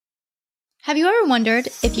Have you ever wondered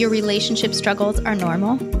if your relationship struggles are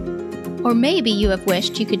normal? Or maybe you have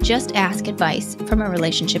wished you could just ask advice from a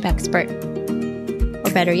relationship expert.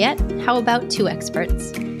 Or better yet, how about two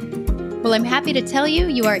experts? Well, I'm happy to tell you,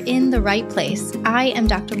 you are in the right place. I am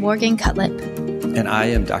Dr. Morgan Cutlip. And I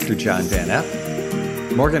am Dr. John Van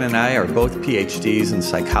Epp. Morgan and I are both PhDs in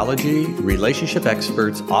psychology, relationship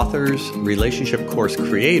experts, authors, relationship course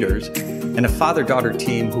creators, and a father-daughter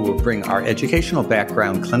team who will bring our educational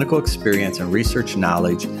background, clinical experience, and research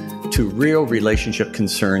knowledge to real relationship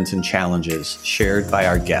concerns and challenges shared by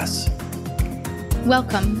our guests.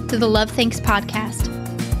 Welcome to the Love Thanks podcast,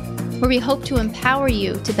 where we hope to empower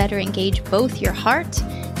you to better engage both your heart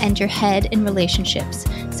and your head in relationships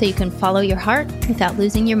so you can follow your heart without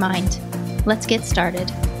losing your mind. Let's get started.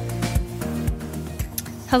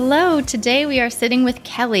 Hello, today we are sitting with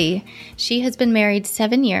Kelly. She has been married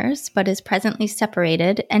 7 years, but is presently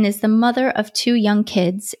separated and is the mother of two young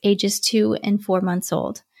kids, ages 2 and 4 months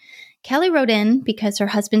old. Kelly wrote in because her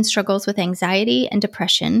husband struggles with anxiety and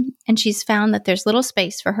depression, and she's found that there's little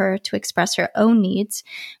space for her to express her own needs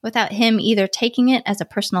without him either taking it as a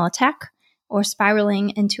personal attack or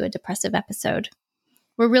spiraling into a depressive episode.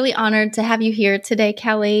 We're really honored to have you here today,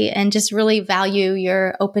 Kelly, and just really value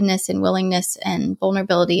your openness and willingness and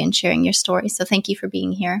vulnerability in sharing your story. So thank you for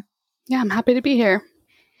being here. Yeah, I'm happy to be here.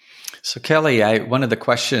 So Kelly, one of the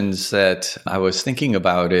questions that I was thinking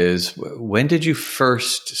about is, when did you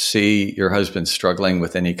first see your husband struggling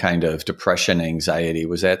with any kind of depression, anxiety?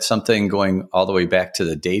 Was that something going all the way back to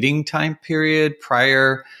the dating time period,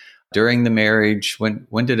 prior, during the marriage?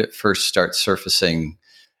 When did it first start surfacing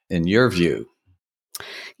in your view?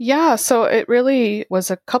 Yeah, so it really was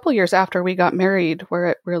a couple years after we got married where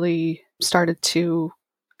it really started to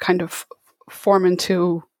kind of form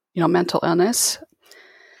into, mental illness.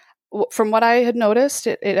 From what I had noticed,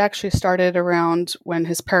 it actually started around when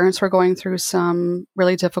his parents were going through some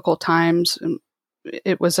really difficult times. And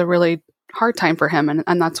it was a really hard time for him,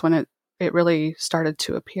 and that's when it really started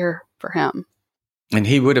to appear for him. And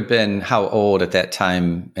he would have been how old at that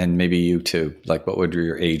time, and maybe you too? Like, what would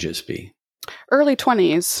your ages be? Early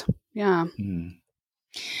 20s, yeah.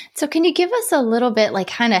 So can you give us a little bit,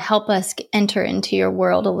 kind of help us enter into your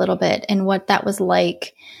world a little bit and what that was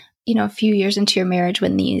like, a few years into your marriage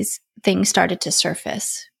when these things started to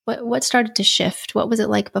surface? What started to shift? What was it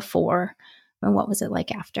like before, and what was it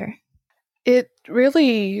like after? It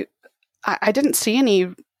really, I didn't see any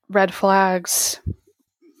red flags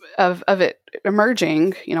of it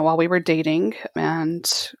emerging, while we were dating.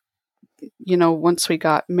 And, once we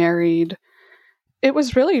got married, it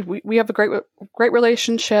was really, we have a great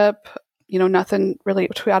relationship, nothing really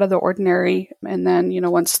too out of the ordinary. And then,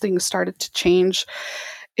 once things started to change,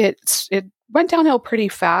 it went downhill pretty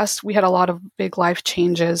fast. We had a lot of big life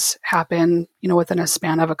changes happen, within a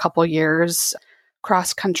span of a couple years.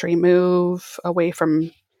 Cross-country move away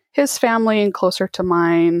from his family and closer to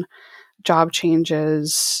mine, job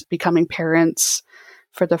changes, becoming parents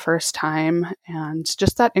for the first time, and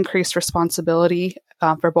just that increased responsibility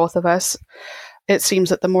for both of us. It seems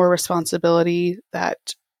that the more responsibility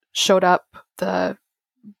that showed up, the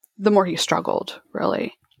more he struggled,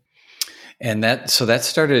 really. And that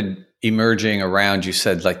started emerging around, you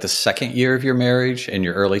said, like the second year of your marriage, in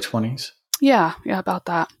your early 20s? Yeah, about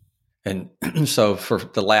that. And so for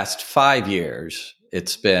the last 5 years,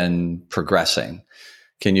 it's been progressing.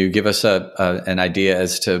 Can you give us an idea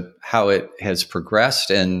as to how it has progressed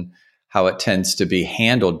and how it tends to be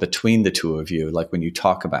handled between the two of you, like when you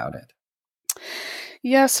talk about it?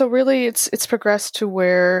 Yeah, so really it's progressed to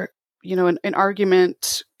where, an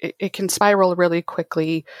argument, it can spiral really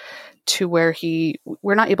quickly to where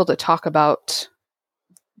we're not able to talk about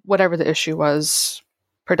whatever the issue was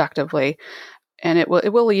productively. And it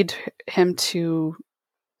will lead him to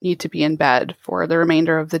need to be in bed for the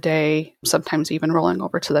remainder of the day, sometimes even rolling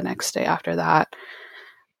over to the next day after that.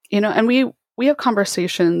 And we have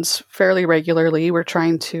conversations fairly regularly. We're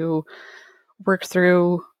trying to work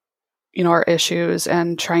through, our issues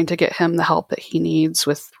and trying to get him the help that he needs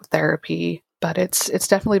with therapy. But it's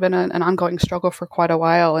definitely been an ongoing struggle for quite a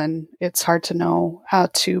while, and it's hard to know how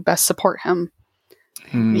to best support him.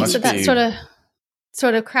 So that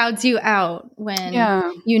sort of crowds you out when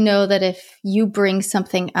you know that if you bring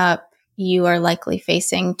something up, you are likely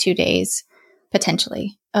facing 2 days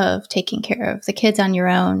potentially of taking care of the kids on your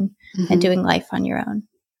own and doing life on your own.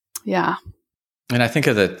 Yeah. And I think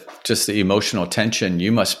of the emotional tension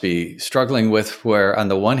you must be struggling with, where on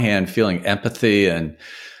the one hand, feeling empathy and,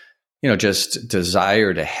 just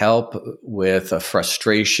desire to help with a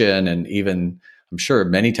frustration, and even, I'm sure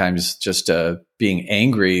many times just being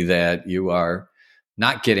angry that you are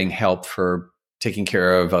not getting help for taking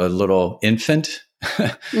care of a little infant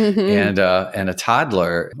and a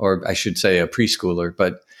toddler, or I should say a preschooler,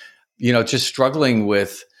 but, just struggling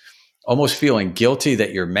with almost feeling guilty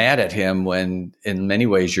that you're mad at him when in many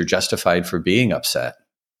ways you're justified for being upset.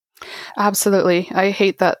 Absolutely. I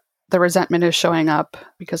hate that the resentment is showing up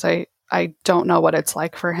because I don't know what it's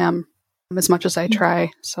like for him as much as I try.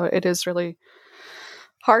 So it is really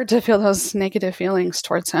hard to feel those negative feelings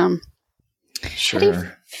towards him. Sure. How do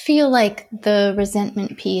you feel like the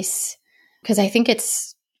resentment piece, because I think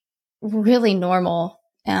it's really normal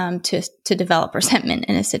to develop resentment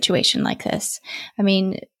in a situation like this. I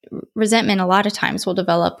mean, resentment a lot of times will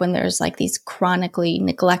develop when there's like these chronically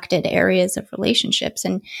neglected areas of relationships,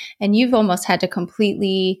 and you've almost had to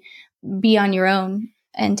completely be on your own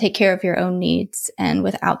and take care of your own needs and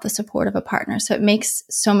without the support of a partner. So it makes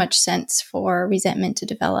so much sense for resentment to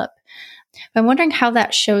develop. I'm wondering how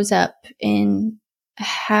that shows up in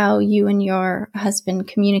how you and your husband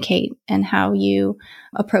communicate and how you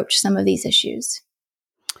approach some of these issues.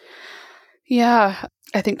 Yeah,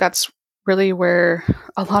 I think that's really where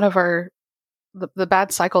a lot of the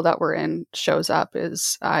bad cycle that we're in shows up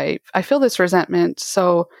is I feel this resentment.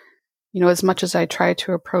 So, as much as I try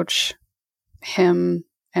to approach him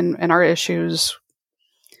and our issues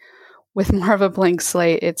with more of a blank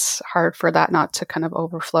slate, it's hard for that not to kind of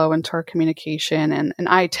overflow into our communication. And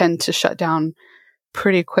I tend to shut down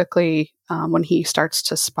pretty quickly when he starts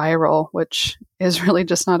to spiral, which is really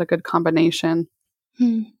just not a good combination.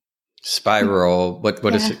 Spiral.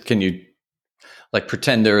 What is it? Can you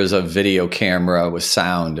pretend there is a video camera with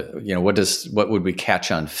sound? What would we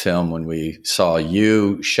catch on film when we saw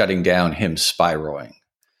you shutting down him spiraling,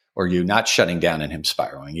 or you not shutting down and him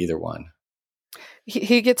spiraling? Either one.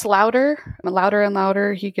 He gets louder and louder and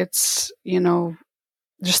louder. He gets,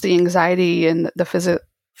 just the anxiety and the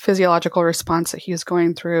physiological response that he's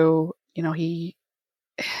going through.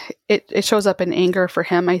 It shows up in anger for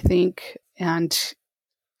him, I think, and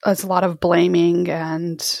there's a lot of blaming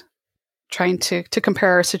and trying to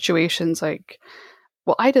compare our situations. Like,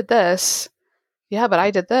 well, I did this, yeah, but I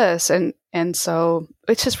did this, and so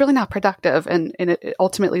it's just really not productive, and it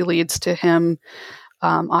ultimately leads to him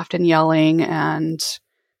often yelling, and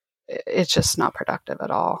it's just not productive at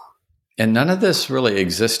all. And none of this really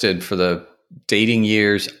existed for the dating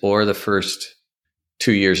years or the first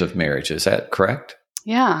 2 years of marriage. Is that correct?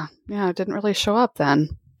 Yeah, it didn't really show up then.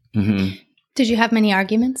 Mm-hmm. Did you have many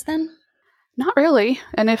arguments then? Not really.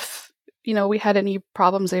 And if, we had any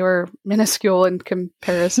problems, they were minuscule in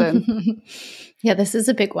comparison. Yeah, this is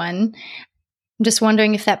a big one. I'm just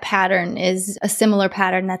wondering if that pattern is a similar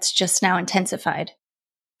pattern that's just now intensified.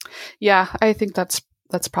 Yeah, I think that's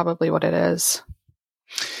probably what it is.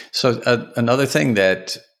 So another thing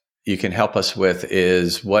that you can help us with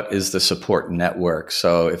is, what is the support network?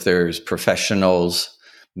 So if there's professionals,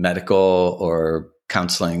 medical or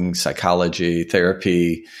counseling, psychology,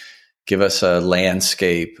 therapy, give us a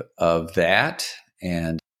landscape of that.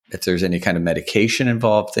 And if there's any kind of medication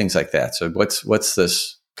involved, things like that. So what's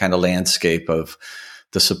this kind of landscape of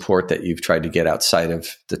the support that you've tried to get outside of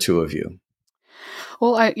the two of you?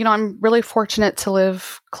 Well, I'm really fortunate to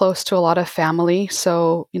live close to a lot of family.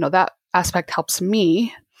 So, that aspect helps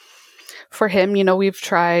me. For him, we've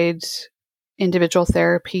tried individual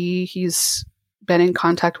therapy. He's been in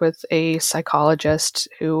contact with a psychologist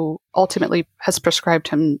who ultimately has prescribed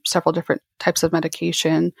him several different types of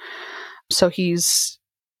medication. So he's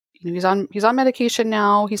on medication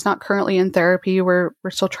now. He's not currently in therapy. We're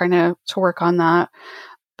still trying to work on that.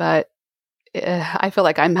 But I feel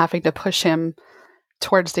like I'm having to push him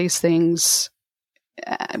towards these things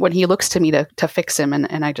when he looks to me to fix him,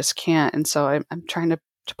 and I just can't. And so I'm trying to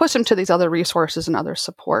push him to these other resources and other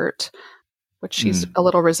support, which he's a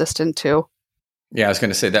little resistant to. Yeah, I was going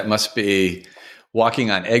to say that must be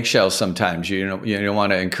walking on eggshells sometimes. You don't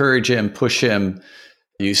want to encourage him, push him.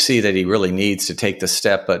 You see that he really needs to take the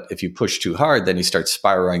step, but if you push too hard, then he starts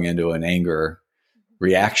spiraling into an anger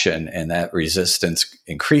reaction, and that resistance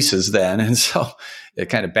increases then. And so it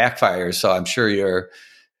kind of backfires. So I'm sure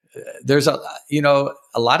there's a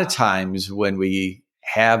lot of times when we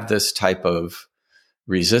have this type of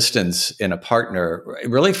resistance in a partner,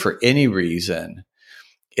 really for any reason,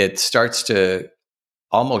 it starts to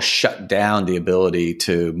almost shut down the ability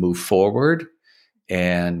to move forward.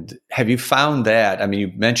 And have you found that? I mean,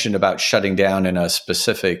 you mentioned about shutting down in a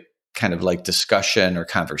specific kind of like discussion or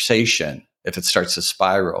conversation if it starts to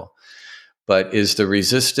spiral. But is the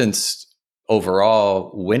resistance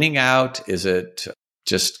overall winning out? Is it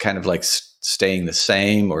just kind of like staying the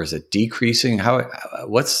same, or is it decreasing?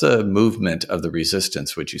 What's the movement of the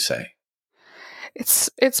resistance, would you say?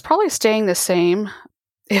 It's probably staying the same.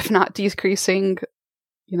 if not decreasing,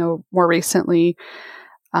 more recently.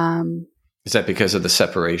 Is that because of the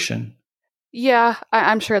separation? Yeah,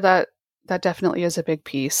 I'm sure that definitely is a big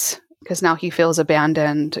piece, because now he feels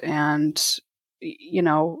abandoned, and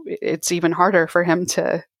it's even harder for him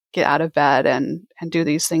to get out of bed and do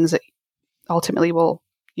these things that ultimately will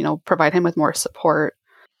provide him with more support.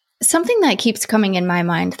 Something that keeps coming in my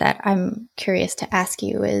mind that I'm curious to ask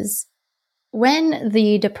you is, when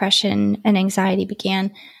the depression and anxiety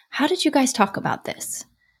began, how did you guys talk about this?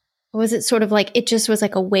 Was it sort of like it just was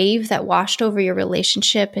like a wave that washed over your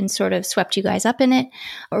relationship and sort of swept you guys up in it?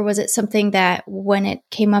 Or was it something that when it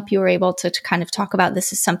came up, you were able to kind of talk about,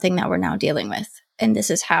 this is something that we're now dealing with and this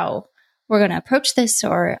is how we're going to approach this?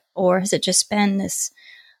 Or has it just been this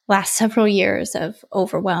last several years of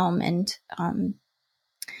overwhelm and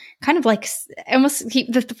kind of like almost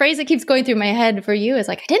the phrase that keeps going through my head for you is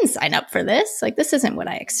like, I didn't sign up for this. Like, this isn't what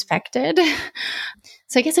I expected.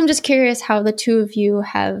 So I guess I'm just curious how the two of you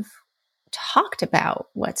have talked about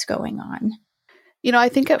what's going on. I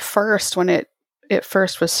think at first, when it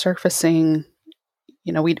first was surfacing,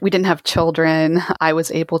 we didn't have children. I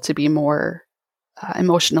was able to be more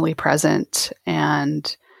emotionally present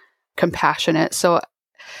and compassionate. So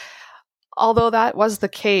although that was the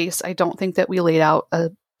case, I don't think that we laid out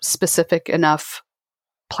a specific enough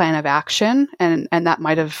plan of action. And that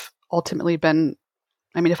might have ultimately been,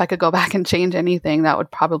 if I could go back and change anything, that would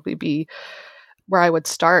probably be where I would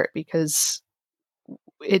start, because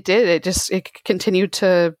it continued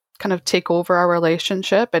to kind of take over our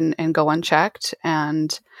relationship and go unchecked.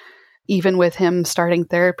 And even with him starting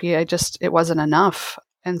therapy, it wasn't enough.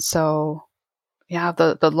 And so, yeah,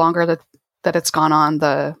 the longer that it's gone on,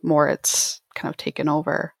 the more it's kind of taken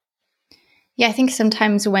over. Yeah, I think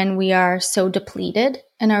sometimes when we are so depleted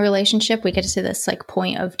in our relationship, we get to this like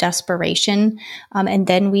point of desperation, and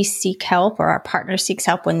then we seek help, or our partner seeks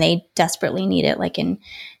help when they desperately need it. Like in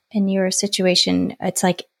your situation, it's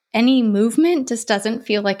like any movement just doesn't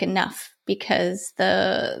feel like enough, because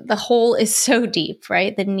the hole is so deep,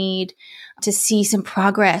 right? The need to see some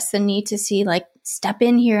progress, the need to see like, step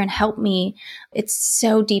in here and help me. It's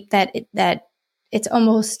so deep that it's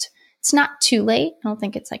almost, it's not too late. I don't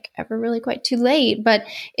think it's like ever really quite too late, but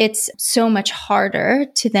it's so much harder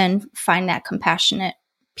to then find that compassionate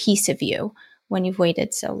piece of you when you've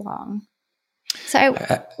waited so long. So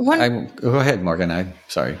go ahead, Morgan. I'm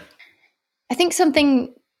sorry. I think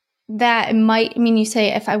something that might, you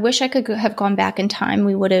say, if I wish I could have gone back in time,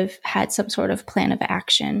 we would have had some sort of plan of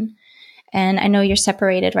action. And I know you're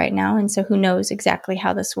separated right now, and so who knows exactly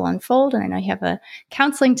how this will unfold. And I know you have a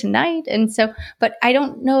counseling tonight. And so, but I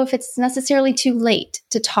don't know if it's necessarily too late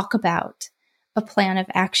to talk about a plan of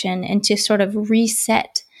action and to sort of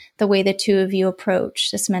reset the way the two of you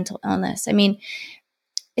approach this mental illness.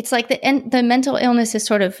 It's like the mental illness is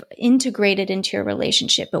sort of integrated into your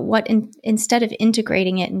relationship, but instead of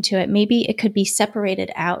integrating it into it, maybe it could be separated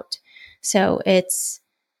out. So it's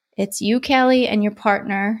you, Kelly, and your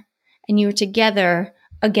partner, and you're together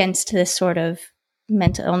against this sort of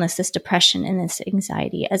mental illness, this depression and this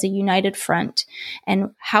anxiety as a united front. And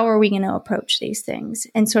how are we going to approach these things?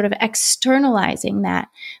 And sort of externalizing that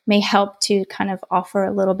may help to kind of offer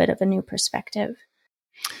a little bit of a new perspective.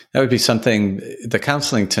 That would be something, the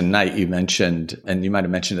counseling tonight you mentioned, and you might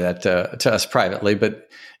have mentioned that to us privately, but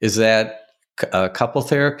is that a couple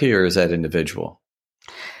therapy or is that individual?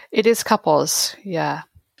 It is couples, yeah.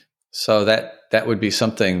 So that would be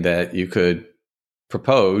something that you could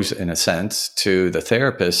propose, in a sense, to the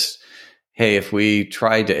therapist. Hey, if we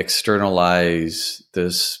try to externalize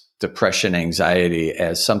this depression, anxiety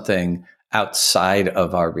as something outside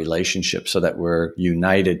of our relationship so that we're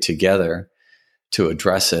united together to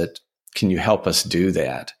address it, can you help us do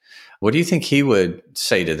that? What do you think he would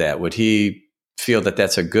say to that? Would he feel that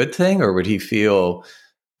that's a good thing, or would he feel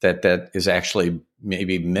that is actually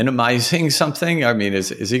maybe minimizing something?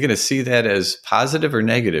 Is he going to see that as positive or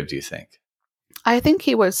negative, do you think? I think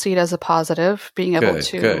he would see it as a positive, being able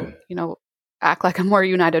to, act like a more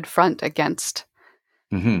united front against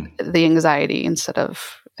the anxiety instead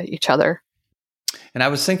of each other. And I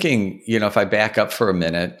was thinking, if I back up for a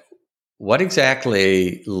minute, what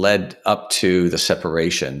exactly led up to the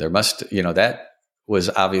separation? There must, that was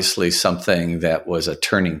obviously something that was a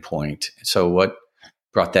turning point. So what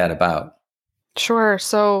brought that about? Sure.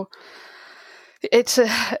 So it's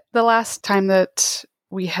the last time that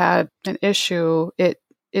we had an issue, it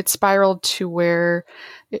spiraled to where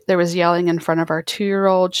there was yelling in front of our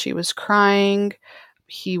 2-year-old. She was crying.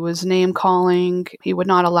 He was name calling. He would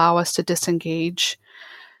not allow us to disengage.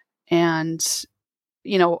 And,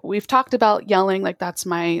 we've talked about yelling, like that's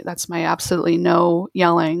my absolutely no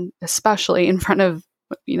yelling, especially in front of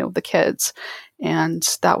the kids. And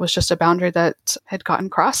that was just a boundary that had gotten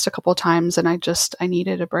crossed a couple of times, and I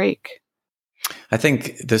needed a break. I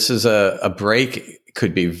think this is a break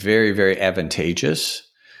could be very, very advantageous.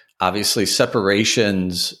 Obviously,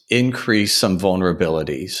 separations increase some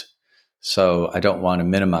vulnerabilities. So I don't want to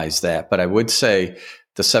minimize that. But I would say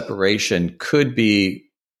the separation could be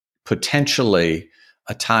potentially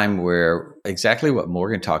a time where exactly what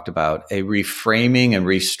Morgan talked about, a reframing and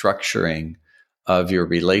restructuring of your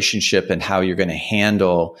relationship and how you're going to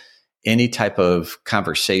handle any type of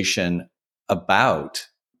conversation about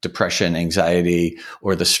depression, anxiety,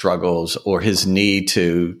 or the struggles, or his need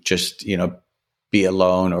to just, be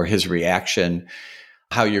alone, or his reaction,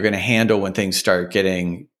 how you're going to handle when things start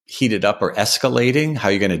getting heated up or escalating, how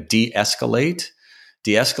you're going to de-escalate.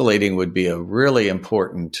 De-escalating would be a really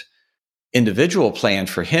important individual plan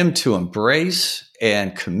for him to embrace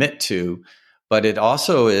and commit to, but it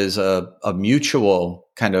also is a mutual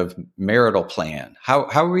kind of marital plan. How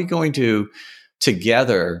are we going to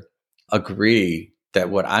together agree that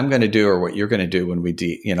what I'm going to do or what you're going to do when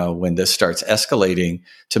when this starts escalating,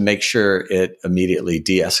 to make sure it immediately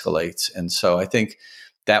de-escalates? And so I think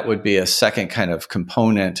that would be a second kind of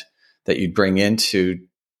component that you'd bring into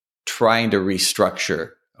trying to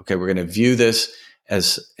restructure. Okay, we're going to view this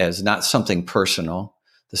as not something personal.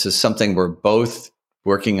 This is something we're both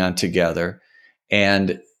working on together.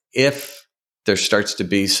 And if there starts to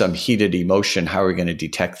be some heated emotion, how are we going to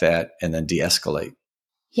detect that and then de-escalate?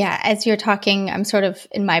 Yeah, as you're talking, I'm sort of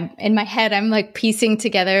in my head, I'm like piecing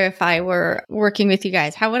together, if I were working with you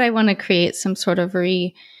guys, how would I want to create some sort of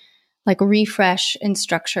refresh and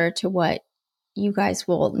structure to what you guys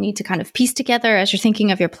will need to kind of piece together as you're thinking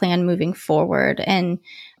of your plan moving forward. And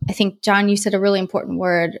I think, John, you said a really important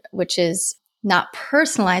word, which is not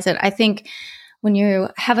personalize it. I think when you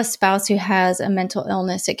have a spouse who has a mental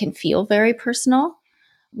illness, it can feel very personal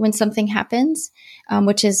when something happens,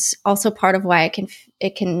 which is also part of why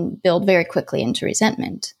it can build very quickly into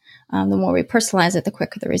resentment. The more we personalize it, the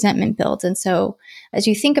quicker the resentment builds. And so as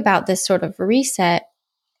you think about this sort of reset,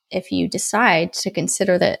 if you decide to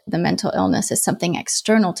consider that the mental illness is something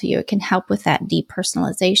external to you, it can help with that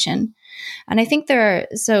depersonalization. And I think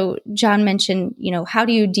so John mentioned, how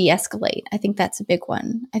do you de-escalate? I think that's a big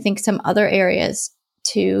one. I think some other areas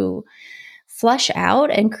to flush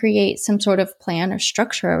out and create some sort of plan or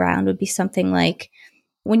structure around would be something like,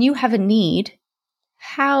 when you have a need,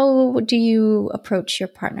 how do you approach your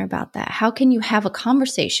partner about that? How can you have a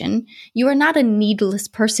conversation? You are not a needless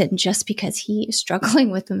person just because he is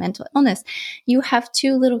struggling with a mental illness. You have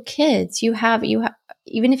 2 little kids. You have,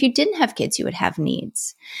 even if you didn't have kids, you would have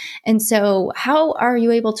needs. And so how are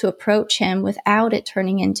you able to approach him without it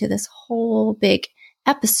turning into this whole big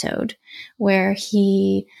episode where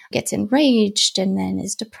he gets enraged and then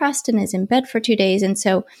is depressed and is in bed for 2 days? And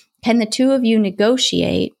so can the 2 of you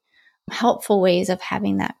negotiate helpful ways of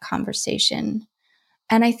having that conversation?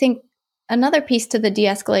 And I think another piece to the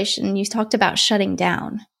de-escalation, you talked about shutting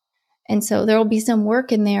down. And so there will be some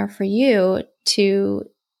work in there for you to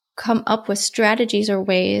come up with strategies or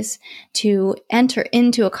ways to enter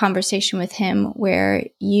into a conversation with him where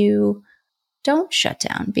you don't shut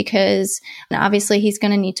down, because obviously he's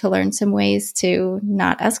going to need to learn some ways to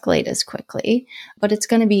not escalate as quickly, but it's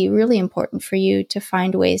going to be really important for you to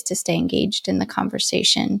find ways to stay engaged in the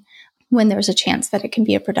conversation when there's a chance that it can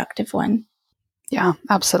be a productive one. Yeah,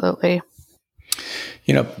 absolutely.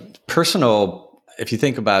 Personal, if you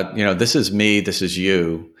think about, this is me, this is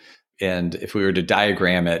you. And if we were to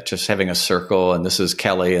diagram it, just having a circle, and this is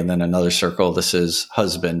Kelly, and then another circle, this is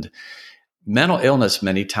husband. Mental illness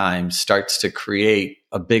many times starts to create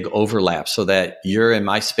a big overlap so that you're in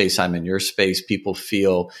my space, I'm in your space. People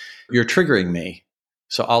feel you're triggering me.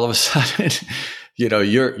 So all of a sudden,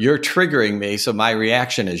 you're triggering me. So my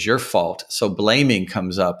reaction is your fault. So blaming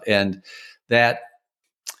comes up, and that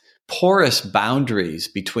porous boundaries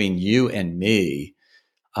between you and me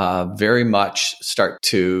very much start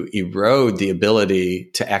to erode the ability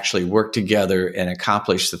to actually work together and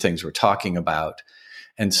accomplish the things we're talking about.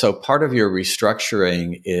 And so part of your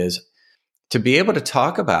restructuring is to be able to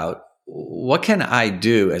talk about, what can I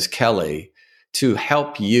do as Kelly to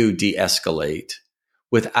help you de-escalate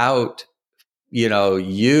without,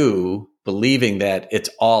 you believing that it's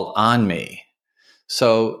all on me.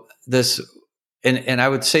 So this, and I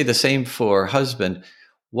would say the same for husband.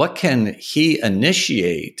 What can he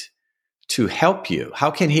initiate to help you?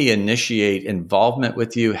 How can he initiate involvement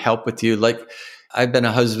with you, help with you? Like, I've been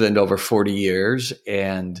a husband over 40 years,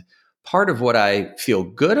 and part of what I feel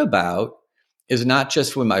good about is not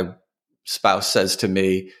just when my spouse says to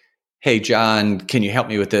me, "Hey, John, can you help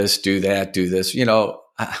me with this? Do that, do this."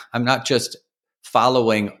 I'm not just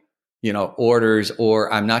following, orders,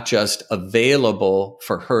 or I'm not just available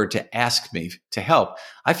for her to ask me to help.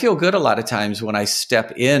 I feel good a lot of times when I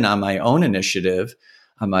step in on my own initiative,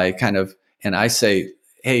 and I say,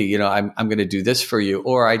 hey, I'm going to do this for you,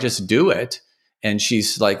 or I just do it. And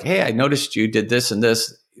she's like, hey, I noticed you did this and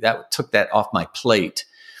this. That took that off my plate.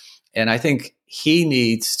 And I think he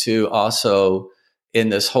needs to also, in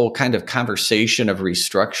this whole kind of conversation of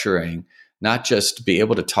restructuring, not just be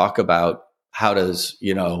able to talk about how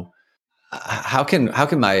can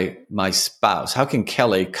my spouse, how can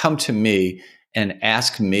Kelly come to me and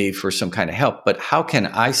ask me for some kind of help, but how can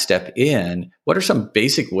I step in? What are some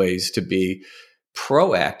basic ways to be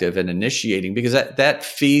proactive and initiating? Because that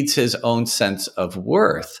feeds his own sense of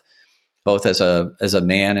worth, both as a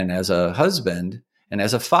man and as a husband and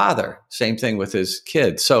as a father. Same thing with his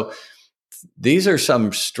kids. So these are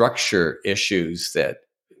some structure issues that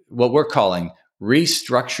what we're calling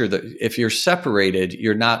restructure. If you're separated,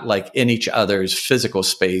 you're not like in each other's physical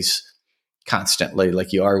space constantly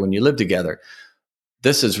like you are when you live together.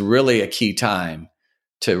 This is really a key time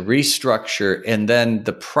to restructure. And then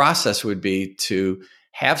the process would be to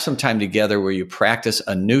have some time together where you practice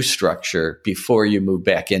a new structure before you move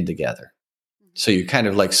back in together. So you kind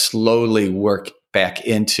of like slowly work back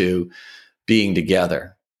into being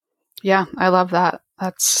together. Yeah, I love that.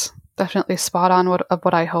 That's definitely spot on of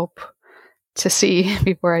what I hope to see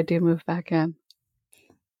before I do move back in.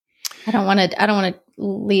 I don't want to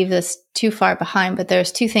leave this too far behind, but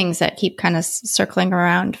there's two things that keep kind of circling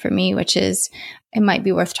around for me, which is it might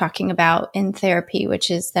be worth talking about in therapy, which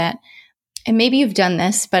is that, and maybe you've done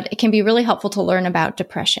this, but it can be really helpful to learn about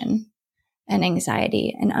depression and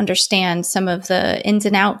anxiety and understand some of the ins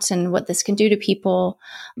and outs and what this can do to people,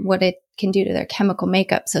 what it can do to their chemical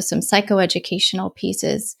makeup. So some psychoeducational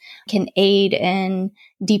pieces can aid in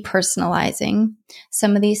depersonalizing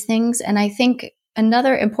some of these things. And I think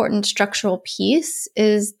another important structural piece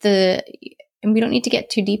is and we don't need to get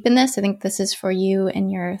too deep in this. I think this is for you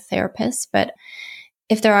and your therapist, but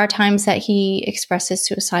if there are times that he expresses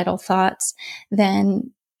suicidal thoughts,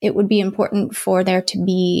 then it would be important for there to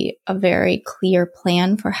be a very clear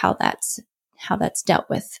plan for how that's dealt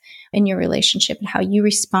with in your relationship and how you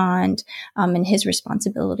respond, and his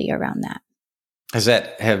responsibility around that. Has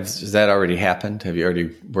that already happened? Have you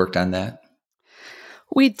already worked on that?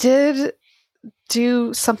 We did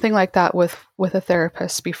do something like that with a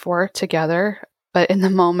therapist before together, but in the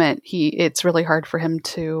moment, it's really hard for him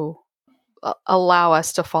to allow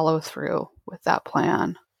us to follow through with that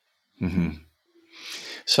plan. Mm-hmm.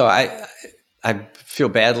 So I feel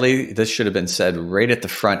badly. This should have been said right at the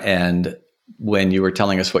front end when you were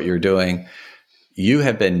telling us what you're doing. You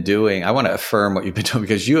have been doing, I want to affirm what you've been doing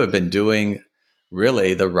because you have been doing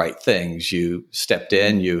really the right things. You stepped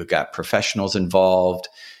in, you got professionals involved,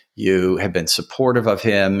 you have been supportive of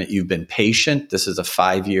him, you've been patient. This is a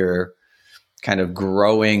 5-year kind of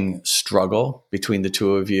growing struggle between the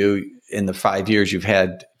two of you. In the 5 years, you've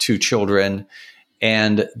had 2 children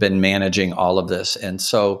and been managing all of this. And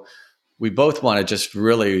so we both want to just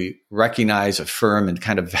really recognize, affirm, and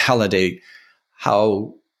kind of validate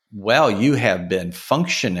how well you have been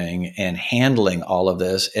functioning and handling all of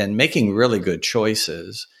this and making really good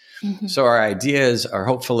choices. Mm-hmm. So our ideas are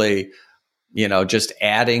hopefully, just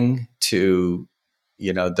adding to,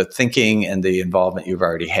 the thinking and the involvement you've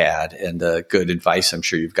already had and the good advice I'm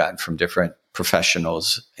sure you've gotten from different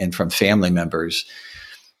professionals and from family members.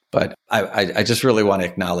 But I just really want to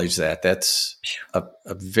acknowledge that that's a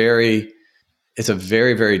very,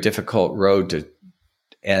 very difficult road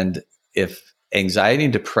and if anxiety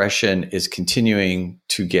and depression is continuing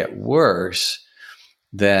to get worse,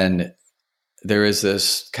 then there is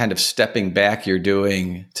this kind of stepping back you're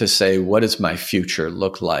doing to say, what does my future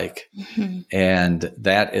look like? Mm-hmm. And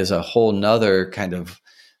that is a whole nother kind of,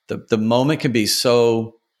 the moment can be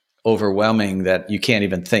so overwhelming that you can't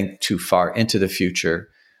even think too far into the future.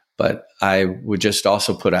 But I would just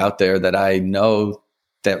also put out there that I know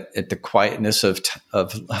that at the quietness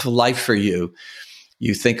of life for you,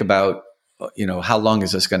 you think about, how long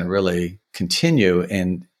is this going to really continue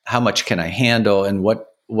and how much can I handle and what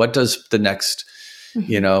does the next,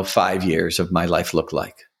 5 years of my life look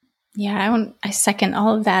like? Yeah, I second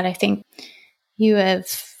all of that. I think it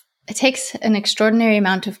takes an extraordinary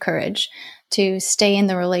amount of courage to stay in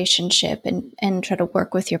the relationship and try to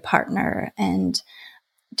work with your partner and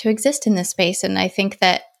to exist in this space. And I think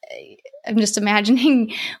that I'm just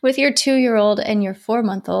imagining with your 2-year-old and your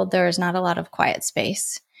 4-month-old, there is not a lot of quiet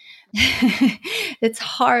space. It's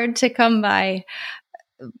hard to come by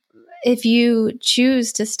if you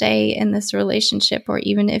choose to stay in this relationship, or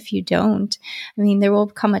even if you don't. I mean, there will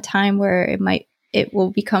come a time where it might it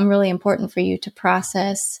will become really important for you to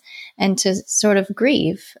process and to sort of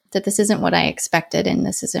grieve that this isn't what I expected and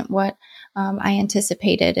this isn't what I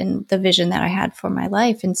anticipated and the vision that I had for my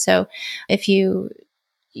life. And so if you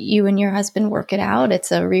and your husband work it out,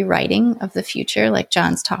 it's a rewriting of the future, like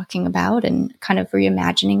John's talking about, and kind of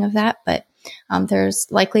reimagining of that. But there's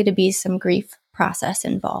likely to be some grief process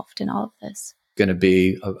involved in all of this. Going to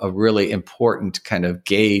be a really important kind of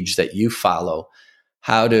gauge that you follow,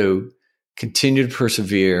 how to continue to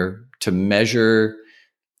persevere, to measure,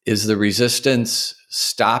 is the resistance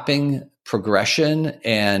stopping progression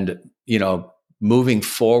and, moving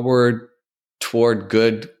forward toward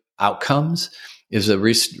good outcomes? Is the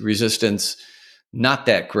resistance not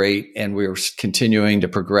that great and we're continuing to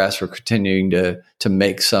progress, we're continuing to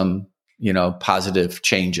make some, positive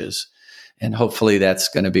changes? And hopefully that's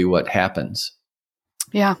going to be what happens.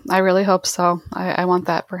 Yeah, I really hope so. I want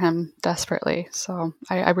that for him desperately. So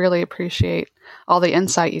I really appreciate all the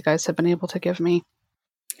insight you guys have been able to give me.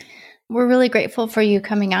 We're really grateful for you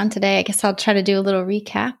coming on today. I guess I'll try to do a little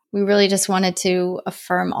recap. We really just wanted to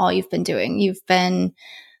affirm all you've been doing. You've been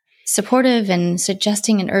supportive and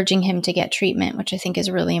suggesting and urging him to get treatment, which I think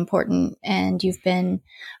is really important. And you've been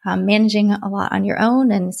managing a lot on your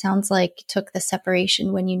own, and it sounds like you took the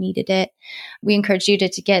separation when you needed it. We encourage you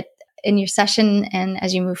to get in your session and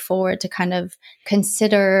as you move forward to kind of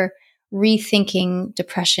consider rethinking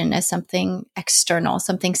depression as something external,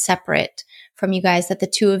 something separate from you guys, that the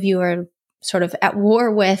two of you are sort of at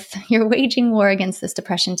war with. You're waging war against this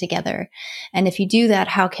depression together. And if you do that,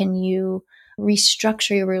 how can you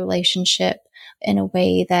restructure your relationship in a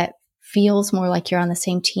way that feels more like you're on the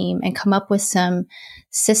same team, and come up with some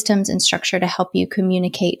systems and structure to help you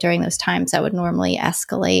communicate during those times that would normally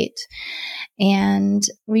escalate. And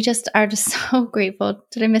we are just so grateful.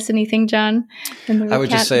 Did I miss anything, John? I would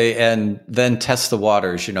just say, and then test the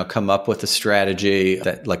waters, come up with a strategy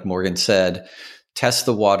that, like Morgan said, test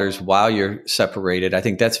the waters while you're separated. I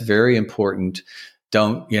think that's very important.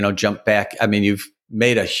 Don't, jump back. I mean, you've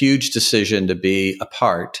made a huge decision to be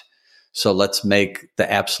apart. So let's make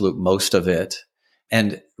the absolute most of it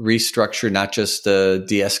and restructure not just the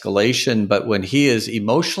de-escalation, but when he is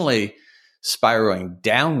emotionally spiraling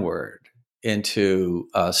downward into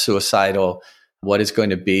suicidal, what is going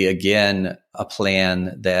to be, again, a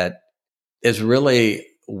plan that is really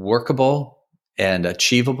workable and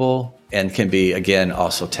achievable and can be, again,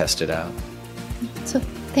 also tested out. So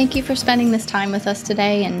thank you for spending this time with us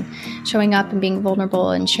today and showing up and being vulnerable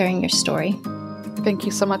and sharing your story. Thank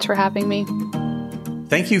you so much for having me.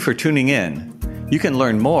 Thank you for tuning in. You can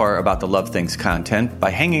learn more about the Love Thinks content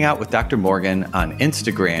by hanging out with Dr. Morgan on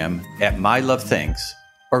Instagram at MyLoveThinks,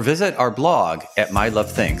 or visit our blog at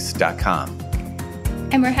mylovethinks.com.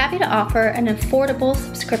 And we're happy to offer an affordable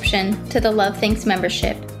subscription to the Love Thinks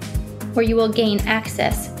membership, where you will gain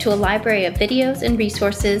access to a library of videos and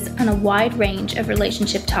resources on a wide range of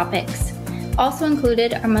relationship topics. Also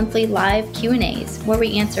included are monthly live Q&As, where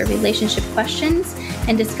we answer relationship questions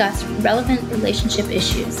and discuss relevant relationship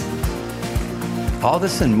issues. All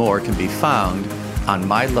this and more can be found on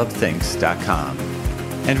mylovethinks.com.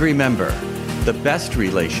 And remember, the best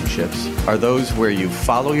relationships are those where you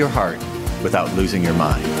follow your heart without losing your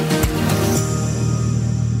mind.